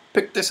was like,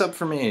 pick this up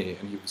for me,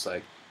 and he was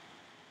like,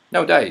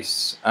 no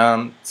dice.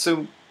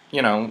 So,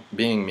 you know,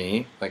 being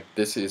me, like,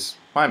 this is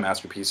my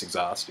Masterpiece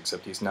exhaust,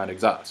 except he's not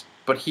exhaust.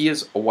 But he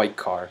is a white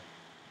car,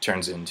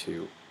 turns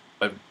into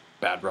a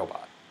bad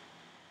robot.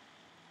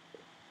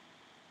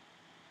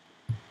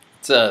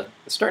 It's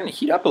starting to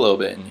heat up a little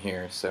bit in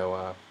here,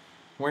 so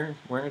we're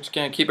just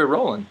gonna keep it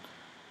rolling.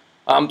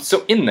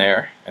 So in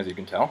there, as you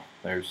can tell,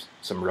 there's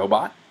some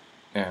robot,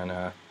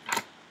 and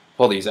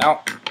pull these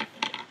out.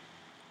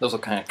 Those will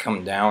kind of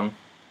come down,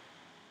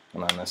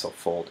 and then this will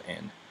fold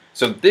in.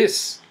 So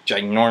this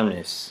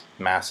ginormous,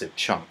 massive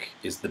chunk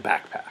is the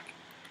backpack,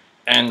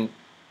 and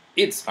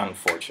it's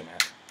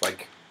unfortunate.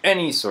 Like,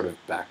 any sort of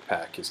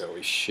backpack is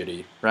always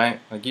shitty, right?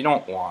 Like, you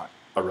don't want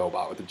a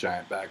robot with a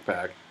giant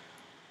backpack,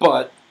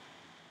 but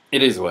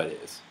it is what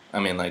it is. I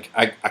mean, like,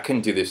 I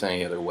couldn't do this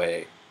any other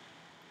way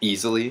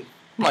easily.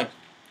 I'm like,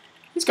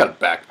 he's got a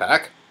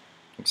backpack.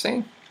 You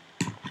see?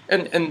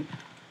 And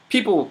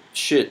people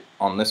shit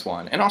on this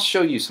one, and I'll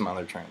show you some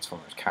other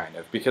Transformers, kind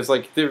of, because,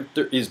 like, there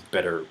is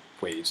better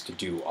ways to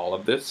do all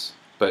of this,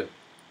 but,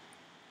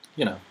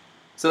 you know.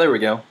 So there we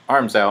go.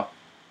 Arms out.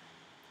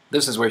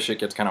 This is where shit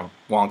gets kind of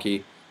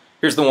wonky.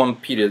 Here's the one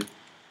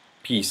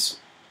piece,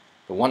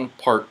 the one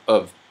part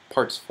of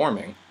parts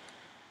forming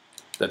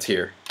that's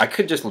here. I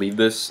could just leave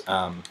this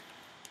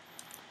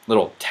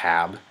little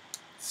tab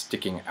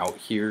sticking out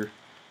here,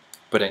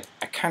 but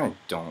I kind of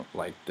don't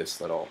like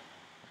this little,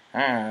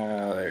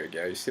 there you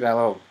go. You see that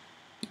little,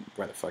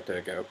 where the fuck did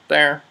it go?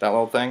 There, that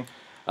little thing.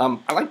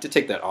 I like to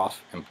take that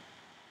off and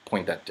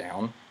point that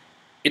down.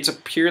 It's a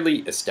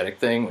purely aesthetic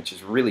thing, which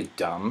is really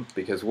dumb,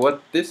 because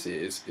what this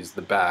is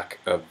the back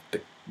of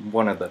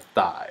one of the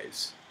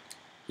thighs.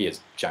 He has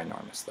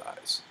ginormous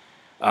thighs.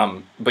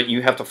 But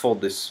you have to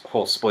fold this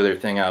whole spoiler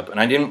thing up, and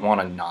I didn't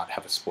want to not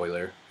have a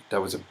spoiler.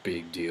 That was a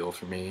big deal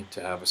for me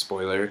to have a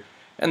spoiler,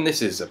 and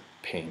this is a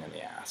pain in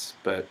the ass,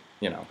 but,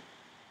 you know,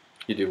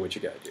 you do what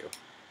you gotta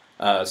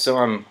do. So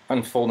I'm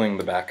unfolding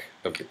the back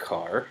of the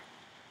car,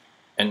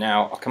 and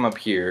now I'll come up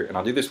here, and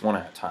I'll do this one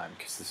at a time,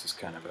 because this is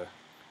kind of a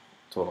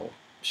total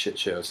shit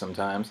show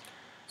sometimes.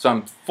 So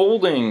I'm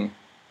folding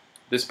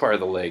this part of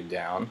the leg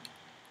down,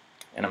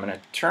 and I'm going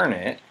to turn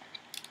it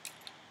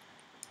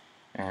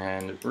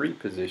and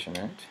reposition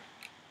it.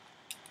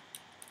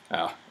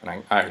 Oh, and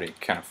I already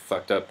kind of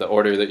fucked up the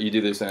order that you do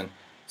this in.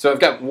 So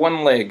I've got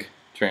one leg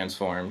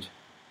transformed,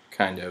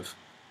 kind of.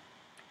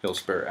 He'll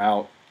spur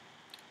out,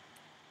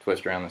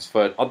 twist around this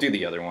foot. I'll do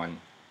the other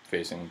one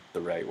facing the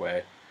right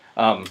way.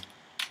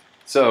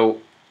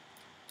 So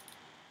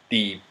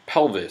the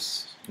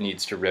pelvis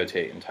needs to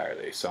rotate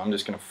entirely. So I'm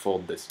just going to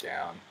fold this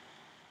down,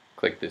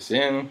 click this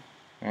in,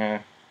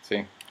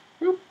 see,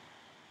 whoop,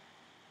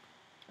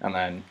 and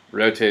then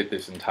rotate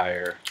this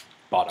entire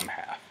bottom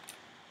half.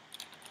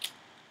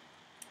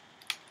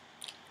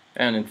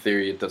 And in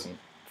theory, it doesn't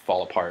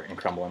fall apart and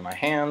crumble in my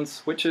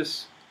hands, which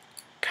is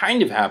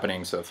kind of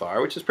happening so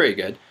far, which is pretty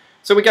good.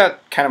 So we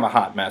got kind of a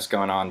hot mess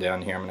going on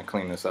down here. I'm going to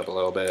clean this up a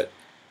little bit.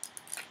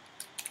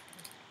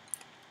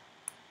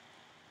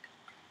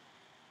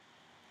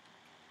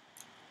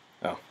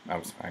 Oh,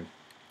 I'm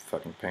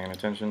fucking paying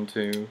attention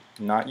to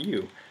not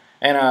you.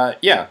 And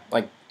yeah,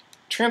 like,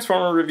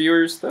 Transformer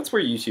reviewers, that's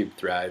where YouTube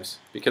thrives.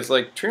 Because,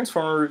 like,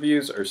 Transformer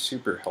reviews are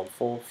super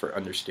helpful for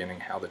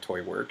understanding how the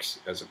toy works,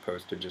 as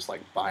opposed to just,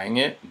 like, buying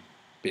it and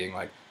being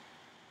like,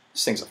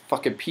 this thing's a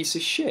fucking piece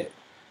of shit.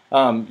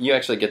 You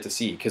actually get to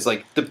see, because,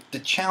 like, the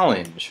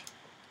challenge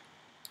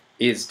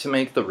is to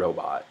make the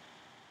robot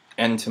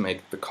and to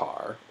make the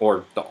car,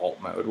 or the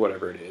alt mode,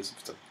 whatever it is, if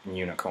it's a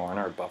unicorn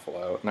or a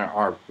buffalo, and there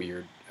are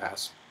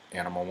weird-ass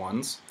animal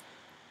ones.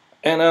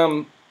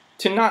 And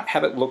to not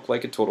have it look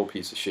like a total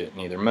piece of shit in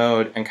either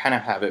mode, and kind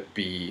of have it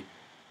be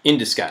in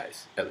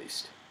disguise, at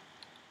least.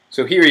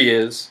 So here he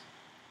is.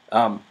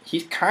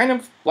 He's kind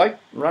of like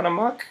run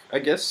amok, I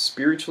guess,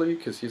 spiritually,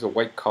 because he's a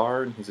white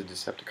car and he's a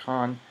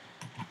Decepticon.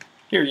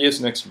 Here he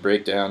is next to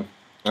Breakdown.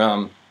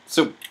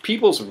 So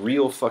people's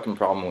real fucking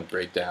problem with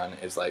Breakdown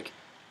is like,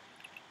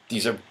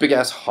 these are big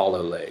ass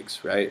hollow legs,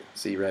 right?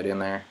 See right in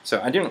there?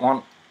 So I didn't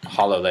want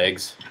hollow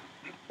legs,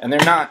 and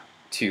they're not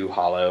too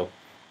hollow.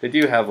 They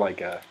do have like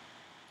a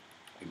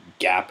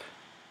gap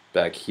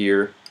back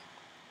here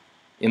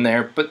in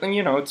there, but then,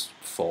 you know, it's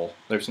full.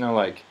 There's no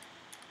like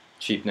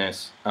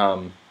cheapness.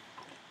 And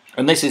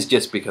this is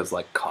just because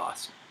like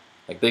cost.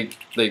 Like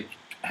they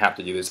have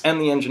to do this,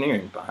 and the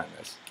engineering behind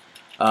this.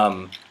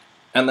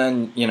 And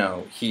then, you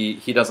know,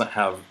 he doesn't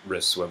have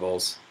wrist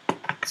swivels.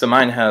 So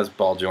mine has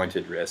ball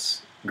jointed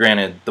wrists.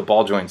 Granted, the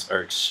ball joints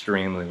are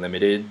extremely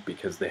limited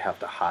because they have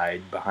to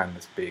hide behind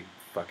this big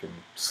fucking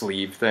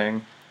sleeve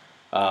thing.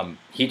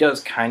 He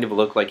does kind of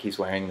look like he's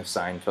wearing the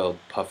Seinfeld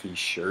puffy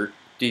shirt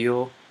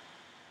deal,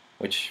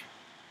 which,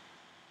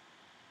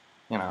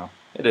 you know,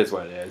 it is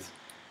what it is.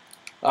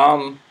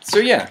 So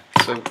yeah,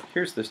 so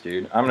here's this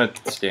dude. I'm gonna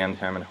stand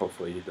him and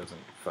hopefully he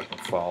doesn't fucking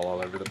fall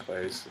all over the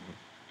place and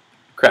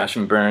crash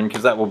and burn,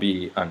 because that will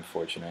be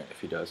unfortunate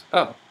if he does.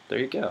 Oh, there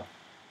you go.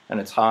 And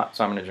it's hot,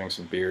 so I'm gonna drink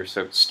some beer.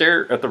 So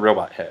stare at the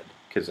robot head,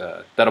 because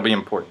that'll be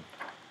important.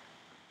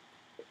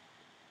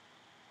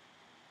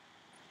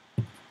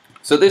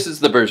 So this is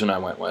the version I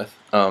went with.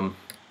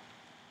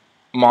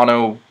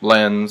 Mono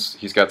lens,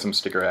 he's got some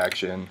sticker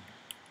action.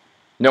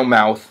 No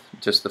mouth,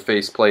 just the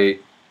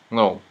faceplate,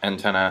 little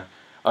antenna.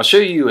 I'll show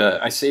you,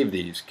 I saved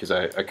these because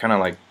I kind of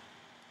like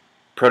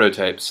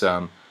prototype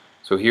some.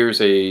 So here's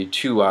a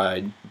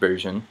two-eyed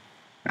version.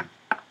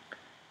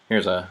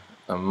 Here's a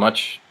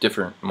much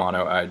different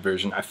mono-eyed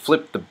version. I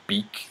flipped the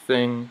beak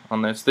thing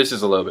on this. This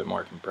is a little bit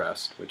more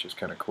compressed, which is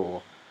kind of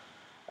cool.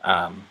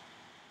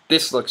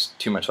 This looks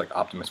too much like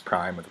Optimus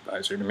Prime with a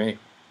visor to me.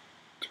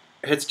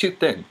 It's too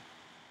thin.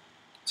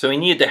 So we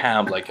needed to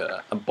have like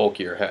a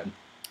bulkier head.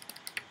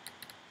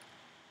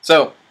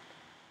 So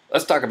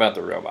let's talk about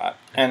the robot.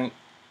 And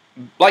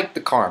like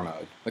the car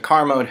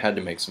mode had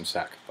to make some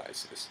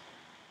sacrifices.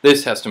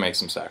 This has to make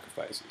some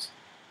sacrifices.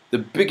 The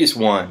biggest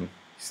one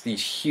is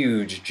these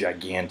huge,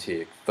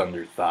 gigantic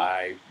thunder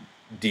thigh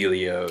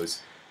dealios.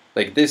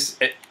 Like this,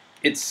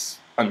 it's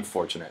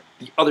unfortunate.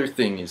 The other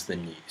thing is the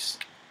knees.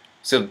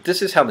 So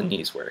this is how the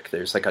knees work.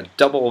 There's like a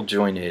double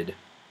jointed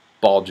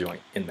ball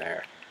joint in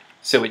there.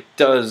 So it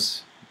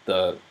does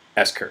the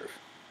S-curve.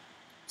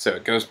 So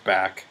it goes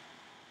back.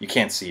 You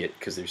can't see it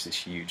because there's this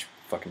huge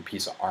fucking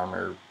piece of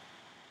armor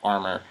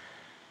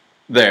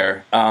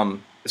there.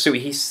 So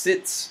he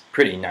sits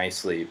pretty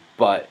nicely,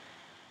 but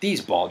these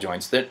ball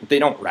joints, they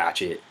don't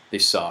ratchet. They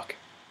suck.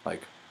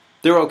 Like,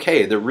 they're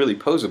okay. They're really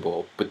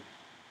posable, but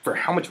for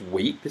how much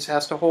weight this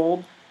has to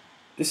hold,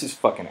 this is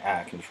fucking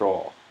out of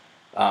control.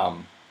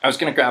 I was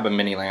gonna grab a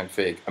mini land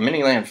fig. A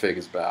mini land fig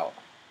is about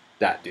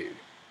that dude.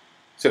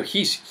 So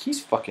he's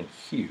fucking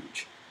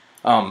huge.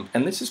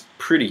 And this is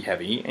pretty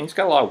heavy, and he's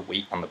got a lot of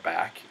weight on the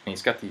back, and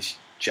he's got these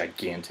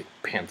gigantic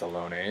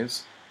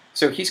pantalones.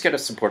 So he's got to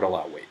support a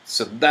lot of weight.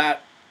 So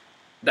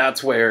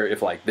that's where,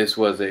 if like this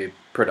was a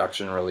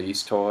production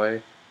release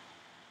toy,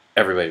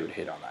 everybody would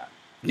hate on that.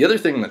 The other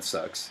thing that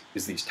sucks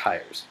is these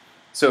tires.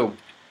 So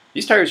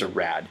these tires are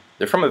rad.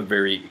 They're from a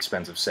very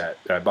expensive set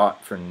that I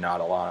bought for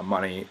not a lot of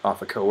money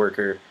off a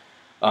coworker.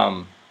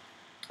 Oh,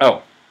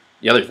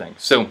 the other thing.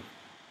 So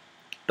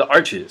the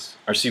arches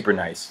are super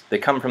nice. They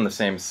come from the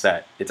same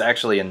set. It's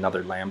actually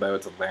another Lambo.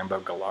 It's a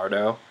Lambo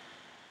Gallardo.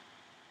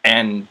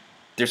 And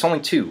there's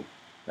only two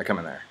that come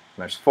in there.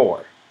 And there's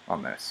four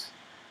on this.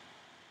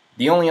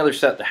 The only other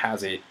set that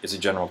has it is a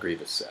General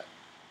Grievous set.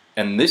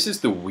 And this is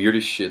the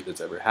weirdest shit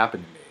that's ever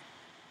happened to me.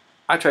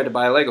 I tried to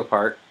buy a Lego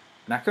part,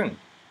 and I couldn't.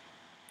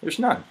 There's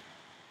none.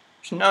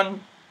 There's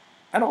none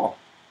at all.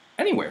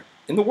 Anywhere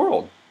in the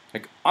world.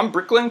 Like, on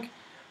Bricklink,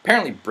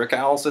 apparently Brick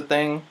Owl's a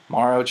thing.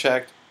 Morrow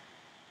checked.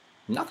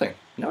 Nothing.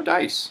 No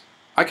dice.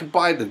 I could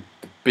buy the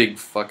big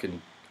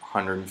fucking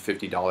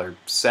 $150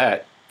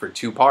 set for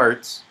 2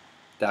 parts.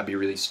 That'd be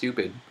really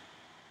stupid.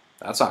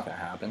 That's not gonna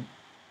happen.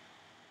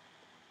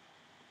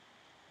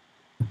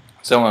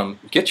 So,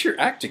 get your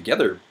act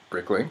together,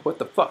 Bricklink. What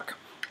the fuck?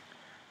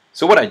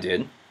 So what I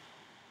did,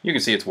 you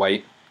can see it's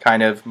white,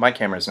 kind of. My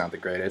camera's not the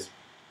greatest.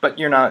 But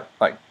you're not,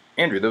 like,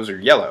 Andrew, those are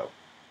yellow.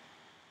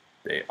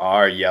 They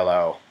are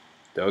yellow.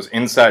 Those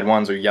inside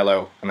ones are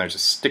yellow, and there's a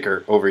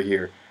sticker over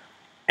here.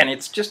 And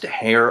it's just a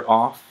hair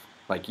off.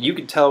 Like, you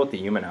could tell with the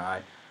human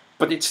eye.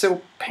 But it's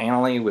so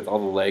panely with all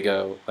the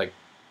Lego. Like,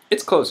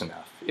 it's close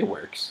enough. It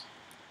works.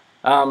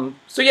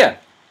 So yeah,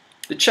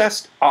 the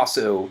chest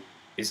also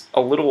is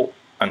a little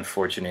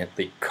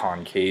unfortunately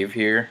concave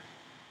here.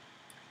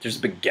 There's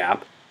a big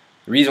gap.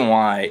 The reason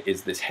why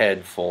is this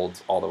head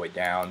folds all the way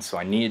down, so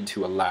I needed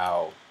to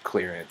allow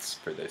clearance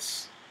for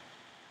this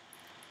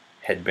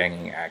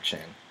headbanging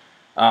action.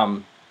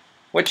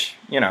 Which,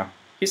 you know,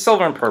 he's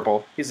silver and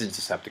purple. He's a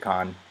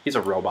Decepticon. He's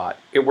a robot.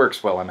 It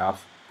works well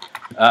enough.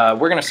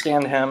 We're going to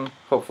stand him.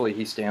 Hopefully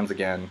he stands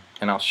again.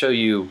 And I'll show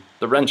you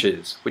the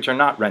wrenches, which are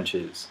not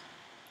wrenches.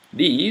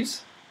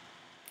 These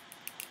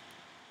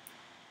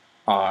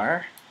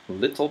are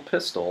little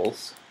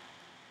pistols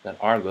that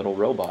our little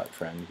robot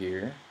friend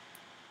here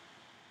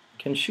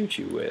can shoot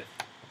you with.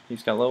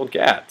 He's got little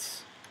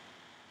gats.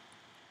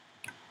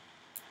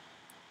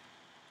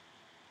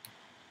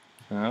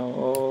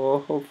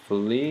 So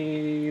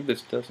hopefully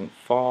this doesn't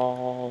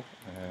fall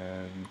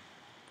and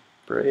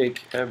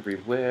break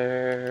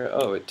everywhere.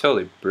 Oh, it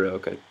totally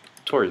broke. I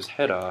tore his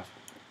head off.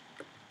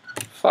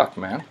 Fuck,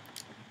 man.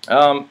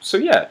 So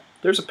yeah,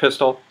 there's a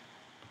pistol.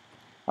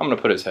 I'm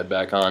gonna put his head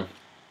back on.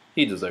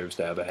 He deserves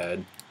to have a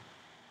head.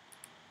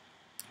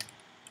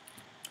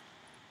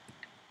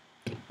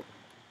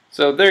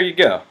 So there you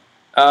go.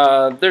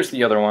 There's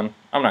the other one.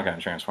 I'm not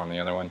gonna transform the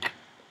other one.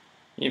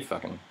 You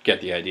fucking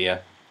get the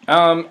idea.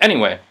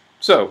 Anyway,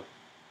 so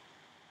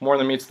more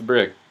than meets the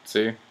brick.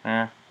 See?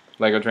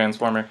 Lego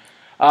Transformer.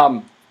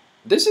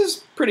 This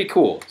is pretty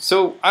cool.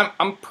 So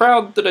I'm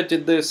proud that I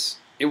did this.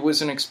 It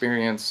was an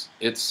experience.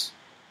 It's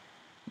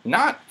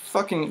not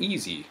fucking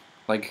easy.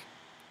 Like,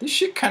 this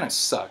shit kind of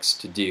sucks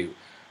to do.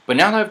 But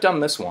now that I've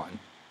done this one,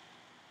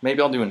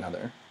 maybe I'll do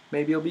another.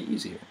 Maybe it'll be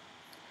easier.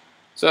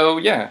 So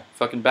yeah,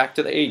 fucking back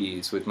to the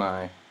 80s with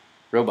my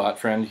robot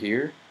friend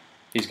here.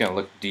 He's gonna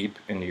look deep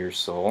into your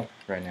soul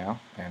right now.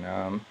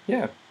 And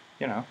yeah,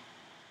 you know,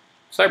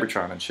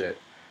 Cybertron and shit.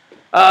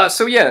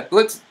 So yeah,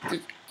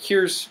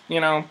 here's, you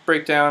know,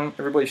 breakdown.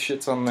 Everybody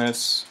shits on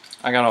this.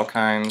 I got all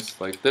kinds.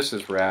 Like, this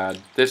is rad.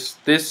 This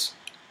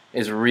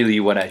is really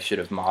what I should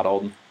have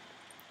modeled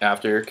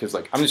after, because,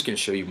 like, I'm just going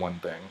to show you one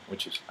thing,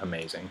 which is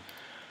amazing.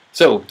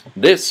 So,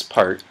 this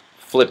part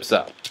flips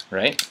up,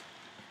 right?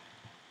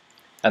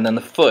 And then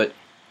the foot,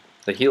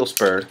 the heel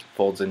spur,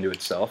 folds into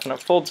itself, and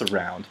it folds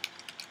around.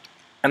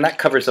 And that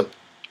covers up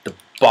the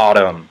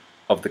bottom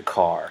of the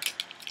car.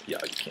 Yeah,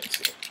 you can't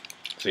see it.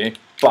 See?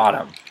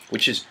 Bottom,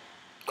 which is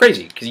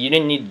crazy, because you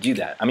didn't need to do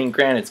that. I mean,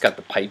 granted, it's got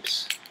the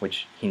pipes,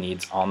 which he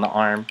needs on the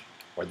arm,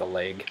 or the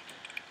leg.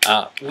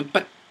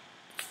 But,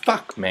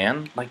 fuck,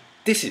 man. Like,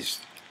 this is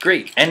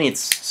great, and it's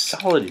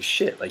solid as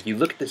shit. Like, you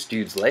look at this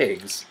dude's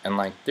legs, and,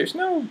 like, there's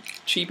no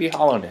cheapy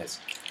hollowness.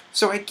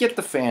 So I get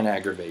the fan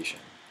aggravation.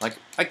 Like,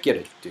 I get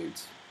it,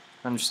 dudes.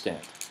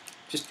 Understand.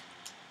 Just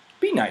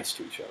be nice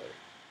to each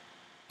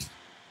other.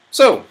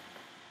 So,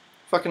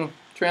 fucking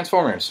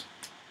Transformers.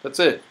 That's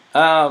it.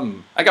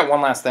 I got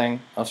one last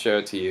thing. I'll show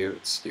it to you.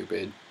 It's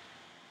stupid.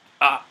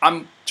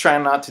 I'm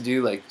trying not to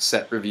do, like,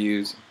 set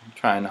reviews. I'm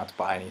trying not to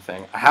buy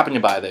anything. I happened to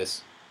buy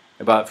this.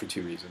 I bought it for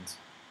 2 reasons.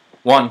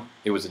 One,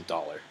 it was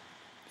 $1.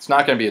 It's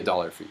not going to be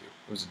 $1 for you.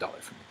 It was $1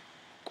 for me.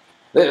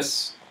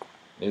 This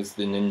is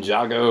the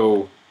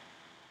Ninjago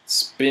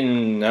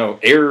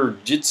Air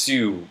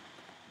Jitsu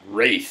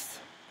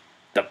Wraith.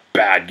 The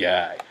bad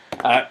guy.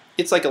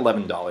 It's like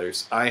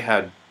 $11. I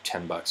had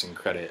 $10 in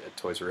credit at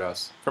Toys R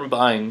Us from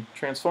buying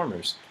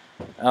Transformers.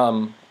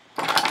 So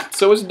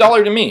it was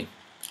 $1 to me.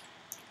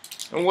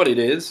 And what it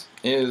is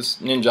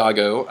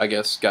Ninjago, I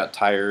guess, got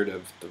tired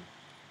of the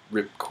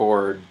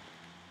ripcord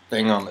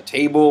thing on the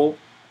table,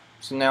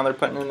 so now they're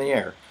putting it in the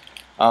air.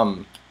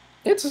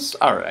 It's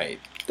alright.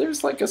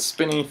 There's like a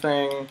spinny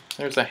thing,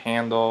 there's a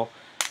handle.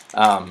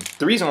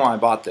 The reason why I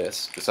bought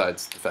this,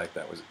 besides the fact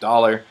that it was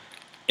 $1,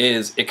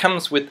 is it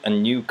comes with a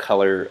new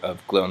color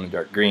of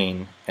glow-in-the-dark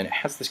green, and it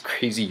has this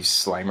crazy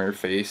Slimer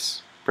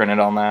face printed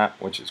on that,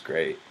 which is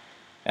great.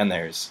 And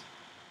there's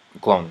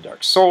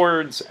glow-in-the-dark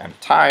swords,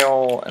 and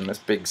tile, and this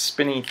big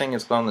spinny thing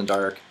is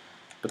glow-in-the-dark.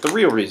 But the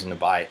real reason to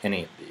buy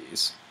any of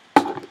these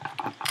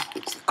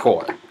is the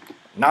core,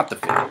 not the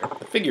figure.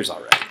 The figure's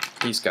alright.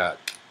 He's got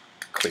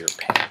clear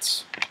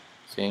pants.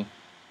 See?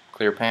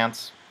 Clear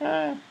pants.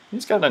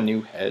 He's got a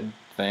new head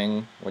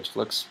thing, which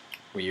looks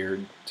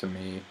weird to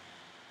me.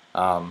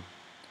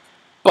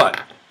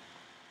 But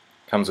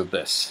comes with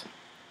this.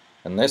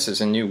 And this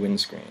is a new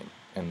windscreen.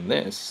 And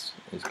this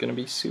is going to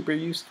be super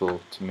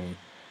useful to me.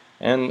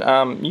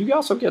 And you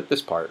also get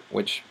this part,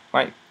 which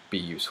might be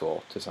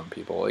useful to some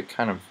people. It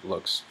kind of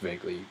looks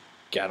vaguely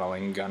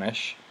Gatling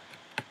gun-ish.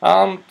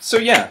 So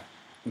yeah,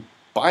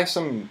 buy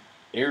some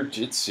Air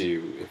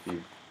Jitsu if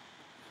you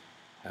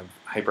have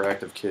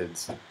hyperactive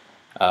kids.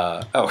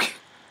 Oh,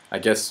 I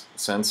guess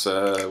since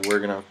we're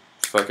gonna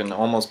fucking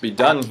almost be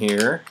done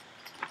here,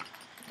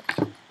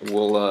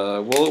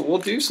 we'll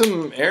do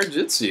some Air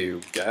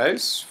Jitsu,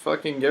 guys.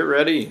 Fucking get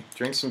ready,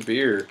 drink some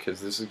beer,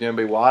 because this is gonna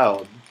be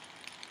wild.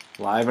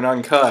 Live and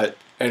uncut.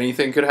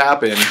 Anything could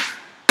happen.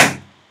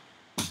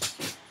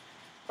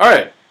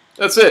 Alright,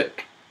 that's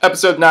it.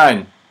 Episode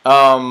 9.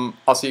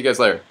 I'll see you guys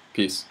later.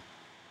 Peace.